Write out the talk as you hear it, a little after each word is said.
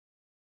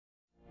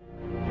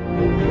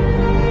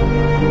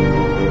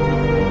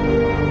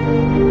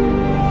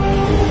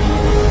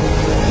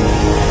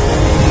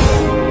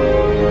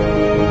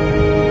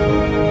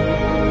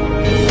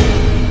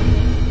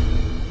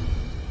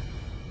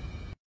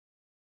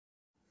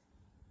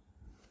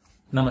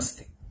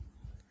Namaste.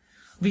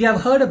 We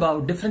have heard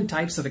about different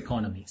types of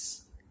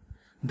economies.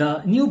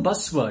 The new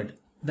buzzword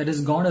that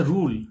is going to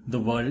rule the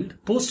world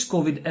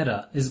post-COVID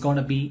era is going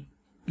to be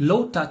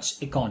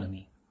low-touch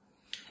economy.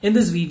 In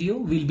this video,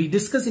 we'll be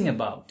discussing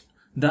about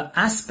the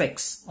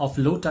aspects of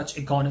low-touch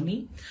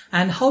economy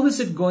and how is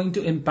it going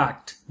to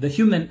impact the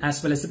human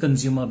as well as the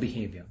consumer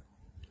behavior.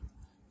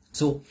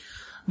 So,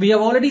 we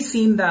have already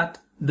seen that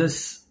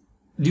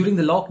during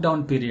the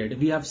lockdown period,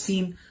 we have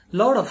seen a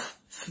lot of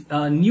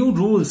new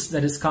rules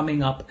that is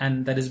coming up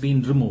and that is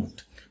being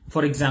removed.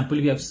 For example,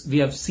 we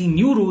have seen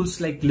new rules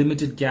like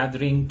limited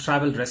gathering,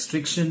 travel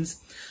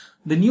restrictions,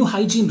 the new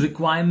hygiene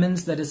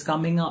requirements that is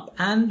coming up,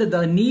 and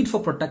the need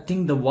for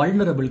protecting the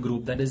vulnerable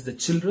group, that is the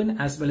children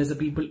as well as the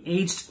people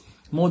aged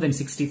more than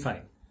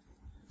 65.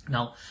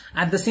 Now,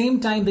 at the same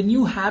time, the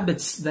new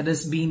habits that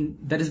is being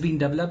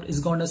developed is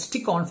going to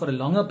stick on for a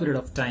longer period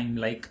of time,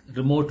 like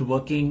remote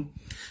working,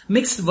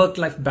 mixed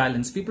work-life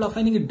balance. People are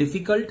finding it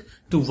difficult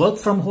to work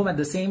from home at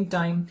the same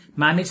time,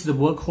 manage the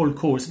work whole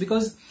course,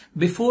 because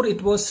before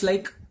it was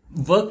like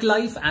work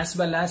life as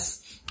well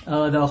as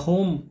the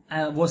home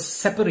was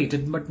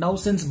separated. But now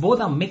since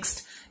both are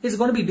mixed, it's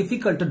going to be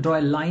difficult to draw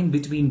a line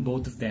between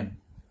both of them.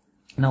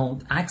 Now,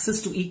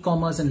 access to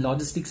e-commerce and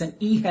logistics and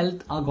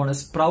e-health are going to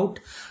sprout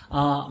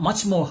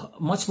much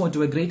more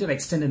to a greater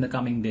extent in the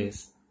coming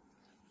days.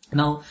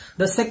 Now,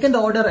 the second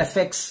order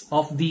effects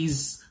of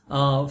these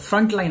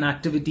frontline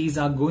activities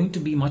are going to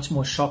be much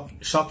more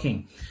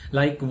shocking.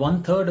 Like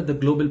 1/3 of the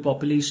global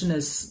population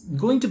is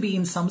going to be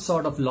in some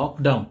sort of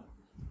lockdown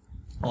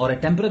or a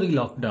temporary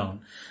lockdown,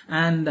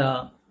 and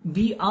the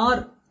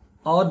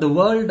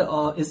world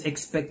is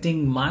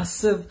expecting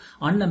massive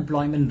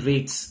unemployment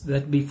rates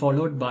that be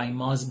followed by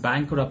mass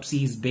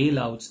bankruptcies,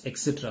 bailouts,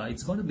 etc.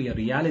 It's going to be a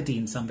reality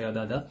in some way or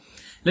the other.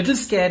 Little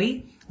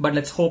scary, but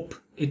let's hope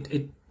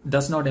it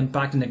does not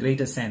impact in a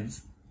greater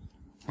sense.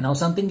 Now,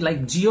 something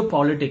like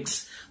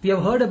geopolitics. We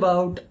have heard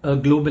about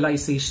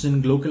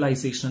globalization,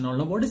 localization and all.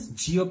 Now, what is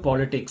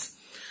geopolitics?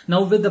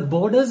 Now, with the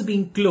borders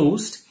being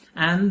closed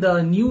and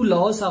the new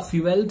laws are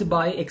fueled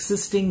by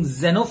existing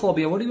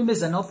xenophobia. What do you mean by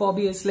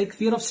xenophobia? It's like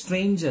fear of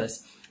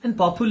strangers. And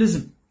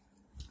populism.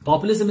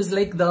 Populism is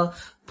like the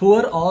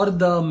poor or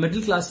the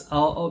middle class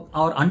or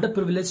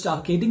underprivileged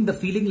are getting the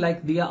feeling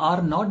like they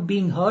are not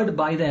being heard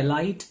by the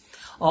elite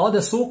or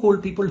the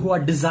so-called people who are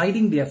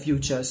deciding their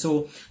future.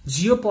 So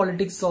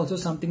geopolitics is also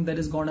something that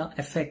is going to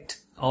affect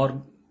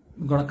or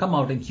going to come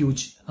out in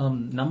huge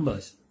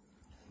numbers.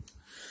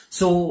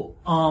 So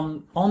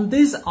on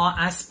this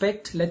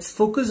aspect, let's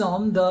focus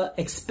on the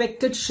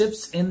expected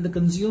shifts in the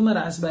consumer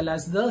as well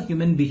as the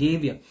human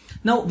behavior.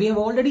 Now, we have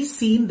already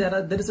seen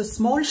there is a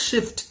small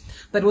shift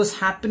that was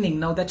happening.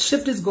 Now, that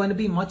shift is going to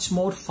be much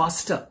more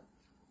faster.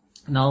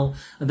 Now,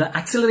 the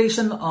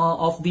acceleration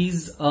of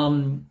these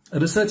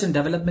research and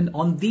development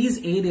on these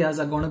areas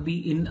are going to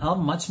be in a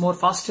much more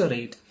faster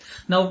rate.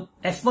 Now,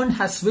 F1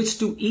 has switched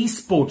to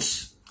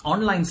esports,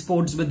 online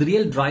sports with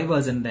real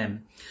drivers in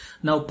them.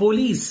 Now,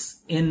 police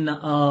in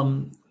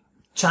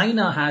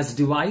China has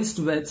devised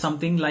with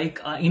something like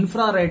an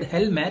infrared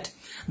helmet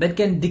that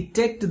can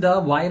detect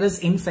the virus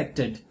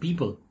infected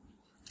people.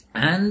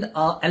 And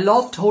a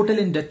Loft hotel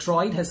in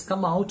Detroit has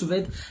come out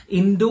with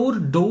indoor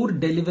door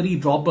delivery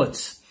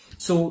robots.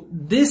 So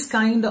this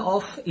kind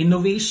of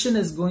innovation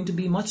is going to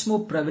be much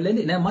more prevalent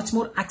in a much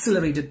more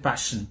accelerated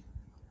fashion.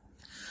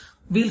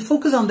 We'll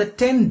focus on the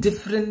 10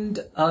 different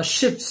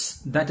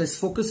shifts that is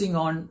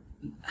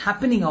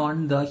happening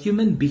on the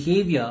human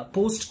behavior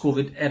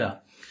post-COVID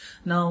era.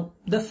 Now,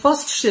 the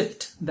first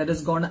shift that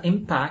is going to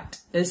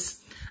impact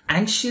is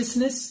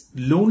anxiousness,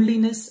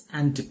 loneliness,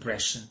 and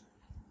depression.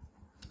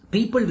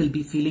 People will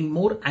be feeling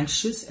more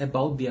anxious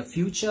about their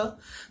future,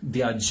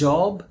 their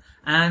job,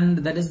 and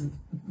that is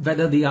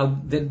whether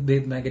they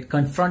may get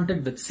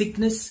confronted with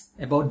sickness,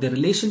 about their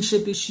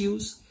relationship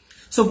issues.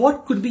 So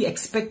what could be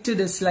expected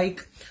is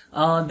like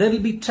there will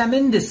be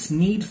tremendous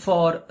need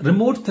for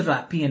remote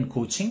therapy and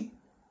coaching.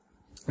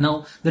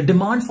 Now, the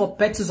demand for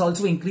pets is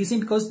also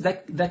increasing because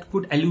that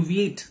could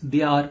alleviate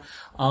their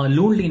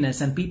loneliness,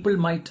 and people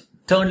might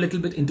turn a little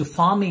bit into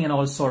farming and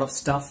all sort of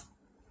stuff.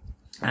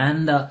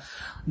 And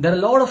there are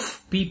a lot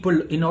of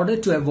people, in order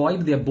to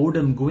avoid their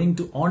boredom, going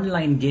to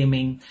online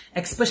gaming,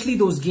 especially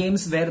those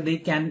games where they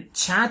can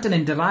chat and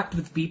interact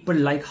with people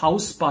like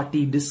House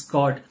Party,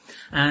 Discord,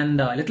 and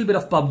a little bit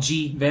of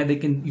PUBG, where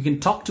you can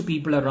talk to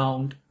people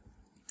around,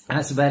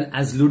 as well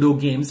as Ludo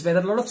games, where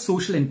there are a lot of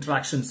social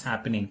interactions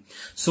happening.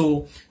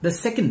 So the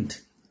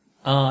second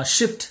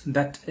shift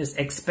that is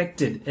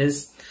expected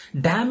is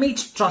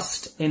damaged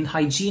trust in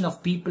hygiene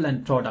of people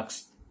and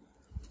products.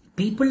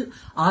 People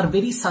are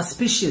very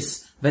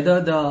suspicious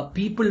whether the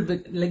people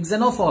with like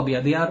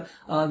xenophobia,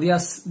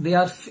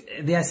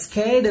 they are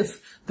scared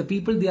if the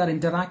people they are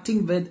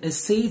interacting with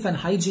is safe and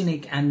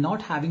hygienic and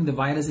not having the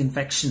virus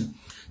infection.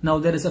 Now,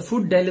 there is a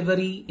food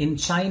delivery in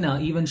China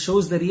even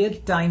shows the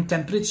real-time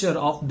temperature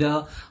of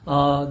the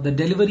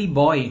delivery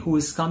boy who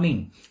is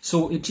coming.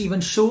 So it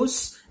even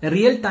shows a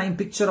real-time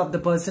picture of the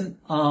person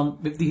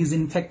if he is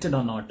infected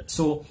or not.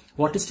 So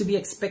what is to be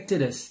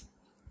expected is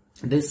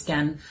This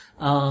can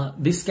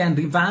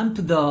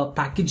revamp the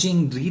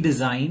packaging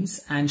redesigns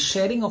and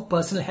sharing of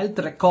personal health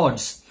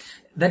records,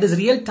 that is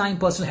real-time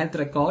personal health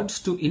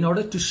records, in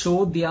order to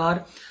show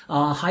their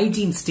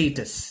hygiene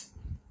status.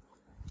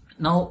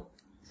 Now,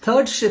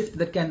 third shift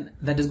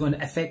that is going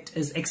to affect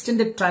is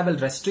extended travel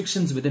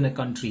restrictions within a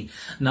country.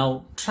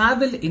 Now,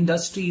 travel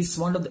industry is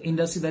one of the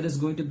industries that is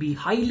going to be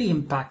highly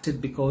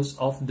impacted because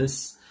of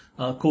this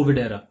COVID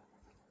era.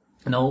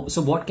 Now,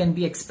 so what can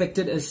be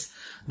expected is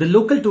the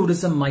local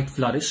tourism might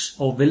flourish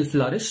or will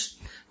flourish.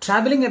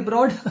 Traveling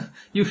abroad,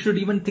 you should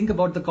even think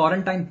about the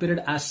quarantine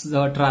period as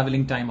the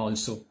traveling time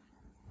also.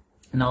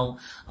 Now,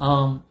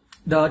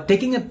 the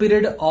taking a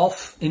period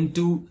off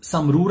into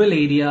some rural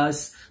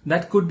areas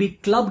that could be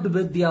clubbed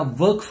with their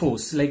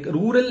workforce, like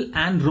rural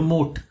and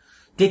remote,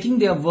 taking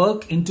their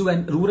work into a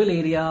rural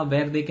area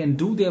where they can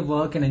do their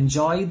work and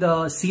enjoy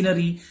the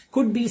scenery,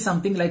 could be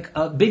something like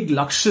a big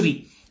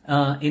luxury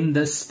in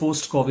this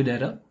post-COVID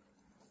era.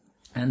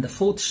 And the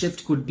fourth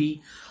shift could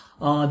be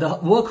the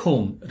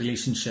work-home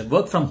relationship,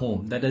 work from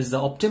home, that is the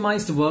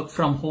optimized work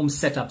from home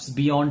setups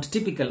beyond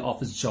typical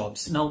office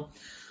jobs. Now,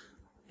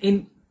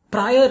 in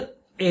prior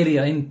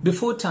area,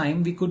 before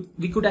time, we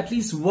could at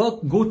least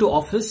go to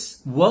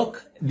office,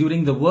 work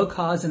during the work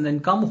hours, and then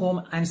come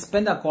home and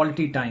spend our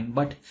quality time.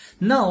 But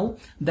now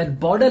that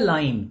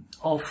borderline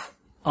of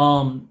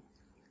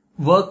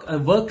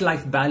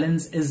work-life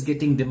balance is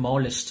getting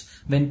demolished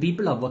when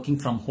people are working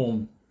from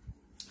home.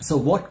 So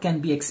what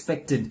can be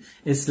expected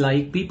is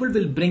like people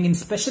will bring in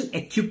special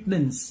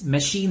equipments,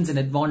 machines, and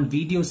advanced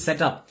video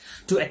setup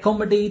to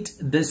accommodate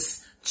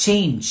this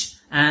change.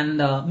 And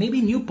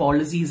maybe new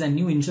policies and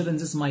new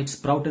insurances might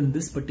sprout in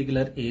this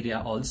particular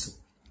area also.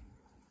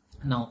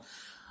 Now,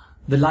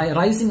 the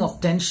rising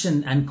of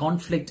tension and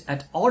conflict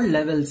at all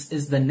levels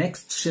is the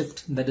next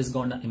shift that is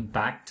going to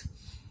impact.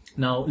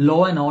 Now,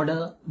 law and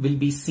order will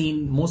be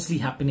seen mostly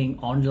happening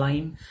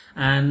online,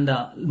 and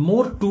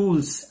more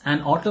tools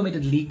and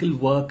automated legal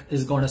work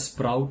is going to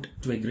sprout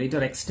to a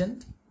greater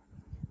extent.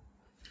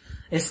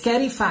 A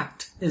scary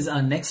fact is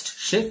our next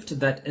shift,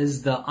 that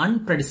is the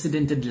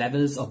unprecedented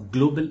levels of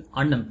global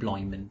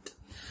unemployment.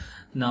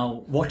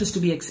 Now, what is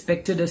to be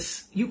expected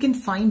is you can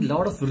find a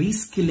lot of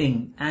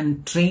reskilling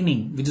and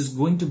training, which is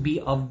going to be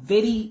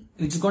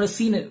it's going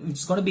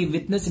to be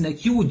witnessed in a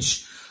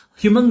huge,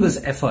 humongous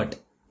effort.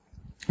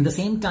 At the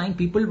same time,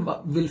 people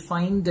will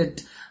find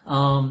it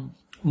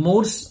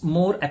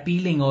more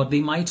appealing, or they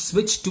might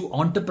switch to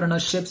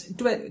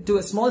entrepreneurships, to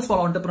a small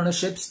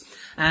entrepreneurships,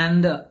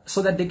 and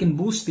so that they can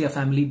boost their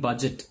family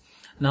budget.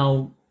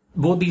 Now,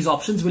 both these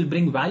options will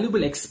bring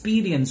valuable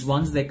experience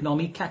once the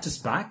economy catches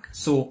back.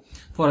 So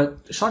for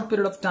a short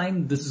period of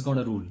time, this is going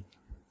to rule.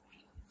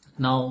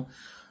 Now,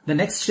 the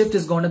next shift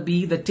is going to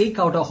be the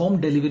takeout or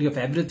home delivery of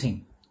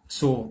everything.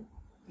 So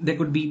there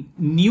could be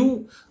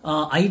new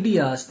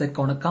ideas that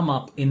going to come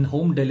up in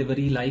home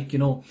delivery, like,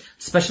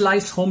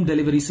 specialized home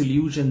delivery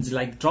solutions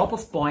like drop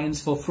of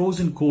points for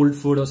frozen cold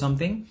food or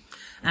something,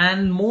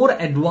 and more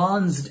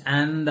advanced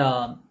and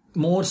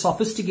more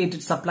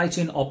sophisticated supply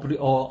chain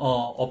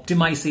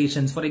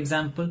optimizations. For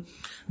example,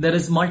 there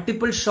is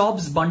multiple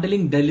shops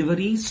bundling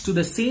deliveries to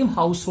the same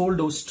household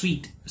or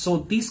street. So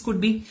these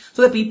could be,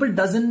 so that people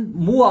doesn't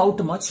move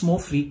out much more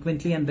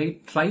frequently, and they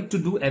try to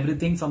do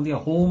everything from their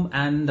home,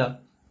 and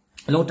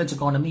low touch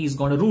economy is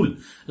going to rule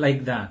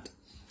like that.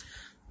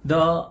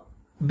 The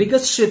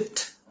biggest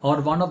shift,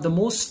 or one of the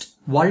most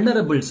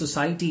vulnerable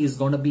society, is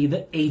going to be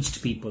the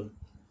aged people.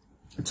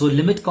 So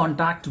limit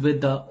contact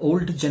with the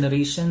old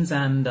generations,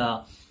 and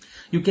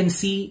you can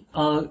see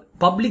a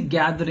public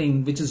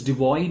gathering which is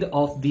devoid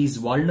of these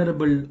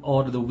vulnerable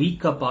or the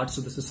weaker parts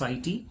of the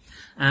society,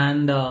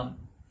 and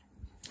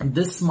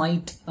this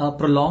might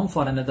prolong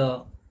for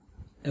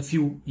a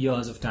few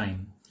years of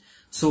time.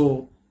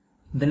 So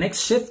the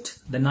next shift,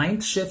 the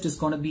ninth shift, is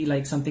going to be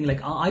like something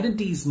like our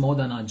identity is more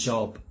than our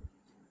job.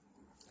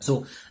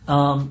 So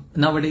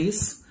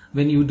nowadays,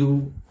 when you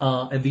do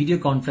a video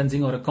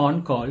conferencing or a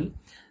con call,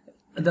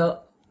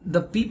 the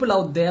people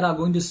out there are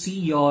going to see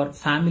your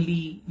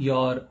family,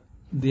 your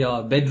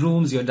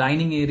bedrooms, your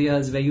dining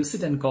areas where you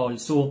sit and call.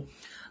 So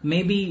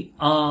maybe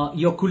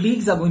your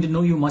colleagues are going to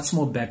know you much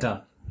more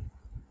better.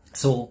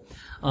 So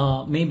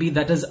maybe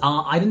that is,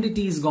 our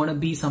identity is going to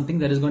be something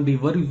that is going to be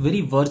very,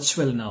 very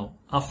virtual now.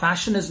 Our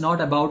fashion is not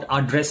about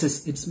our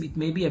dresses. It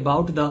may be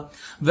about the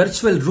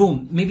virtual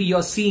room. Maybe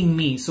you're seeing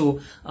me.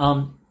 So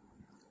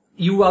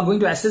you are going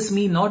to assess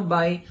me not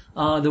by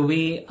the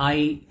way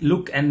I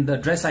look and the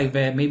dress I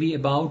wear, maybe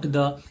about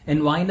the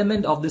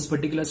environment of this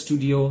particular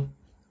studio,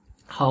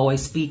 how I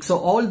speak. So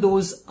all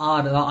those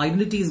are, our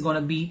identity is going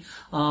to be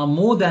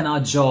more than our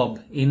job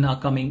in our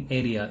coming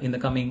area, in the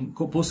coming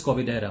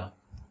post-COVID era.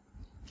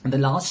 And the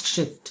last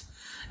shift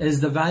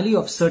is the value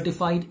of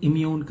certified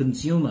immune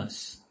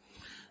consumers.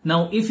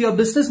 Now, if your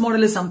business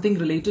model is something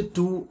related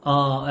to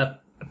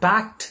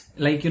packed,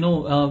 like,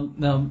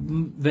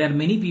 where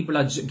many people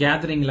are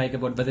gathering, like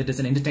about whether it is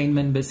an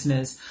entertainment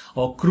business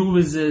or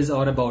cruises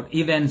or about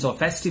events or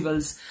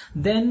festivals,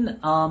 then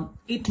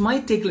it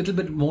might take a little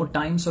bit more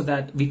time so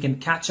that we can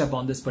catch up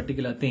on this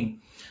particular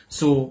thing.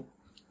 So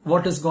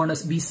what is going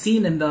to be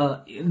seen in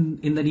the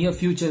near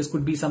futures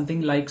could be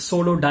something like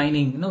solo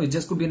dining. It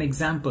just could be an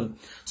example.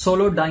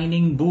 Solo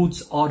dining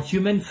booths or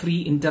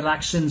human-free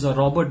interactions or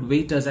robot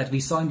waiters that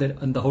we saw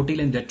in the hotel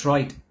in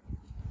Detroit.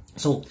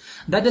 So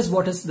that is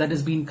that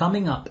has been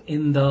coming up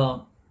in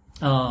the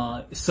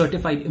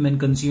certified human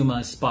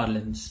consumers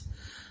parlance.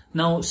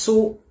 Now,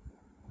 so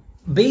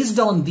based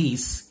on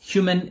these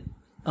human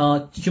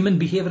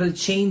behavioral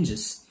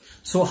changes,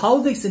 so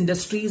how these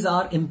industries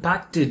are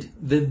impacted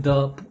with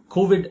the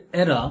COVID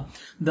era,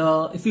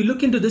 if you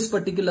look into this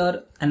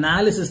particular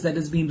analysis that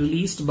has been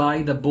released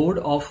by the board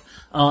of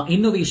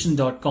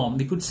innovation.com,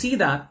 we could see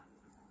that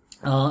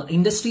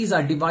industries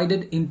are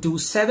divided into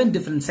 7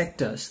 different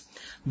sectors,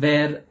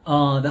 where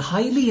the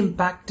highly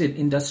impacted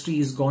industry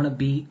is going to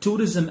be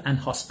tourism and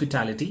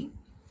hospitality,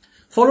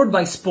 followed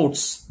by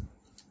sports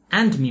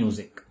and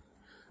music.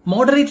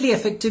 Moderately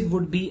affected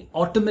would be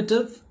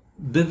automotive,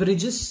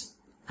 beverages,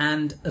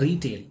 and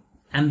retail,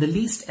 and the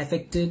least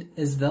affected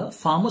is the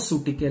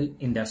pharmaceutical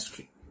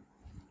industry.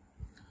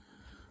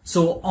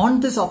 So on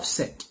this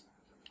offset,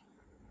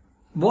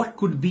 what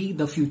could be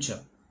the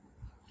future?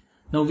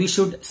 Now we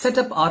should set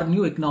up our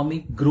new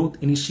economic growth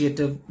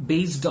initiative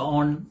based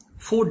on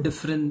 4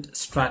 different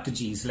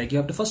strategies. Like, you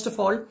have to first of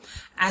all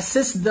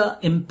assess the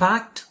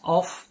impact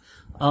of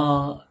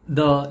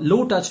the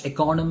low touch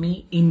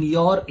economy in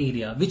your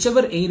area,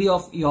 whichever area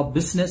of your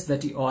business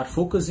that you are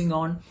focusing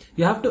on.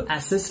 You have to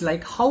assess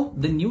like how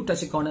the new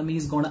touch economy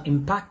is going to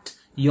impact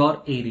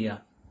your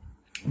area.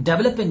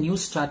 Develop a new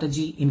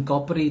strategy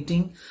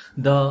incorporating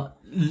the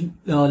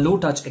low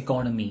touch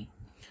economy.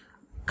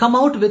 Come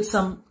out with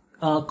some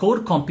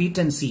core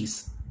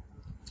competencies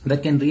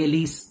that can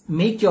really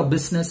make your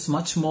business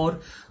much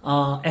more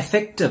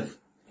effective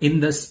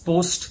in this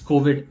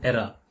post-COVID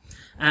era.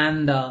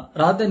 And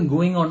rather than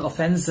going on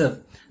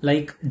offensive,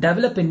 like,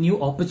 develop a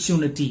new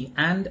opportunity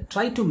and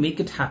try to make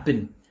it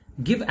happen.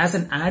 Give as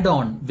an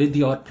add-on with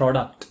your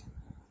product.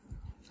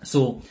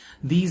 So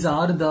these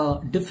are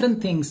the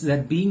different things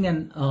that being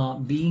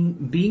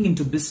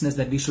into business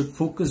that we should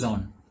focus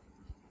on.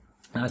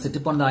 As a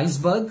tip on the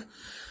iceberg,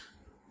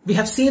 we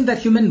have seen that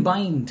human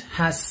mind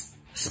has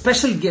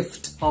special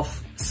gift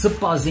of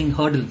surpassing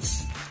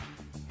hurdles.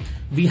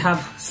 We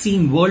have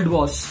seen world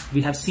wars,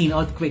 we have seen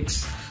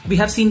earthquakes, we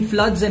have seen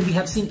floods, and we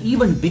have seen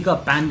even bigger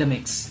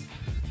pandemics,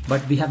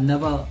 but we have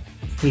never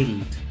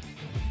failed.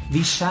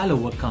 We shall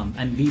overcome,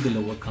 and we will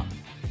overcome.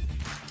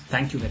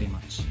 Thank you very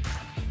much.